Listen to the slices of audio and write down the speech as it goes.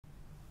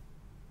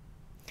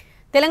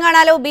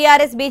తెలంగాణలో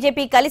BRS BJP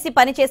కలిసి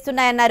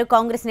పనిచేస్తున్నాయన్నారు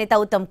కాంగ్రెస్ నేత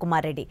ఉత్తమ్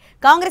కుమార్ రెడ్డి.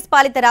 కాంగ్రెస్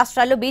పాలిత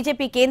రాష్ట్రాల్లో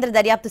BJP కేంద్ర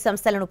దర్యాప్తు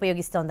సంస్థలను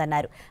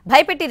ఉపయోగిస్తోందన్నారు.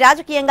 భయపెట్టి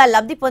రాజకీయంగా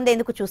లబ్ధి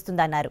పొందేందుకు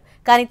చూస్తుందన్నారు.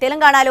 కానీ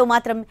తెలంగాణలో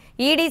మాత్రం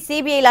ఈడీ,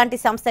 CBI లాంటి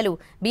సంస్థలు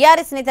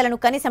BRS నేతలను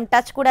కనీసం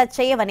టచ్ కూడా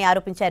చేయవని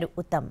ఆరోపించారు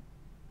Uttam.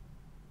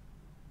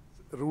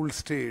 Rule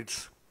states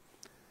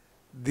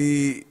the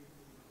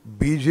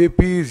BJP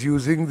is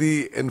using the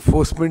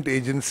enforcement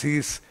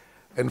agencies,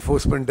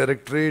 Enforcement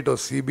Directorate or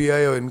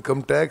CBI or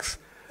Income Tax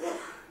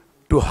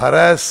to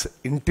harass,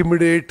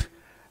 intimidate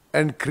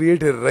and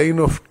create a reign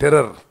of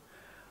terror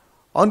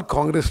on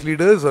Congress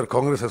leaders or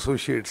Congress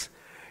associates.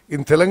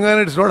 In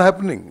Telangana it's not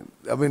happening.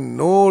 I mean,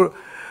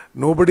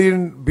 nobody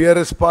in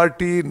BRS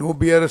party, no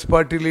BRS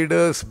party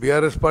leaders,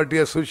 BRS party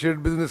associate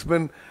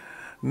businessmen,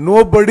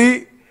 nobody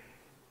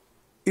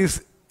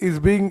is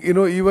being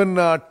even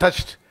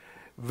touched.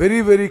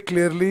 Very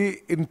clearly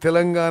in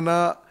Telangana,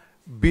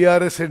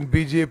 BRS and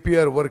BJP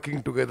are working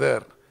together.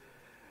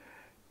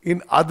 In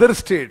other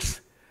states,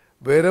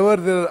 wherever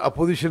there are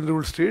opposition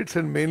ruled states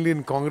and mainly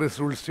in Congress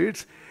ruled states,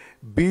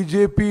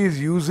 BJP is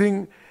using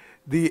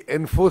the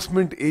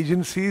enforcement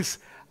agencies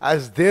as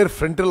their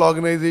frontal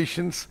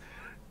organizations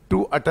to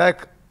attack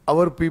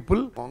our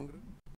people.